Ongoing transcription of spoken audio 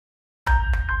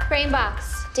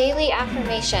Brainbox, daily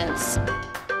affirmations.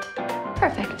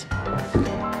 Perfect.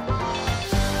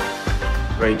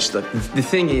 Rach, the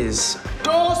thing is...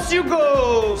 Dos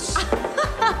Yugos!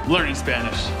 Learning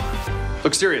Spanish.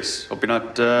 Look serious. Hope you're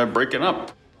not breaking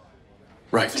up.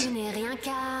 Right. You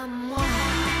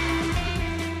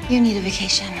need a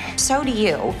vacation. So do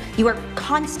you. You are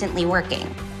constantly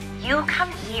working. You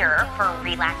come here for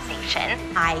relaxation.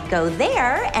 I go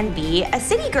there and be a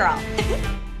city girl.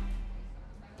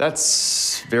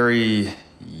 That's very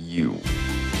you.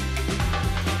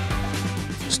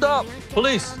 Stop!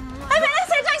 Police! I'm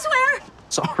innocent, I swear!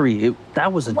 Sorry,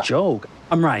 that was a joke.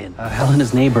 I'm Ryan,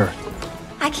 Helena's neighbor.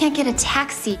 I can't get a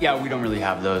taxi. Yeah, we don't really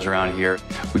have those around here.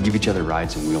 We give each other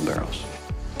rides in wheelbarrows.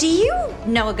 Do you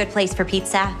know a good place for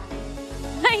pizza?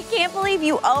 I can't believe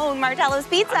you own Martello's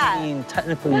Pizza. I mean,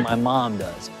 technically, my mom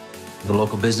does. The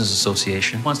local business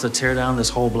association wants to tear down this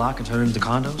whole block and turn it into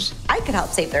condos. I could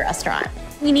help save the restaurant.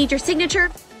 We need your signature.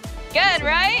 Good,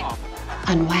 right?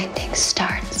 Unwinding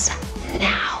starts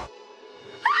now.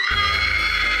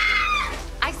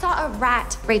 I saw a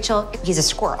rat, Rachel. He's a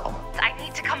squirrel. I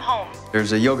need to come home.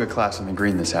 There's a yoga class in the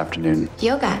green this afternoon.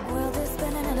 Yoga. I'm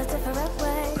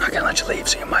not gonna let you leave,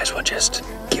 so you might as well just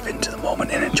give in to the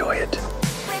moment and enjoy it.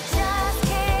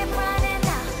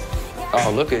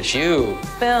 Oh, look at you.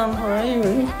 Boom.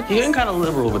 You're getting kind of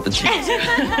liberal with the cheese.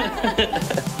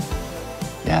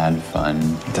 You had fun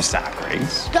with the sack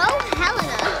race. Go,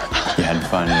 Helena! You had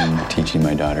fun teaching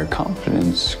my daughter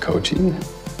confidence coaching.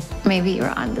 Maybe you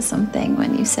were onto something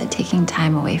when you said taking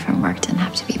time away from work didn't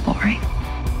have to be boring.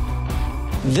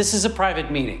 This is a private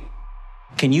meeting.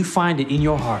 Can you find it in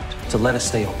your heart to let us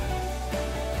stay open?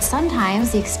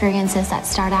 Sometimes the experiences that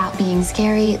start out being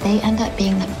scary, they end up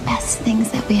being the best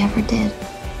things that we ever did.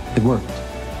 It worked.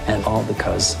 And all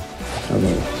because of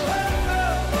me.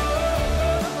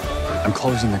 I'm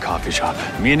closing the coffee shop.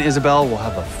 Me and Isabel will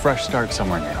have a fresh start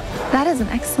somewhere new. That is an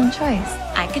excellent choice.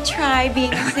 I could try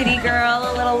being a city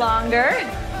girl a little longer.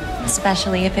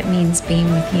 Especially if it means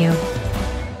being with you.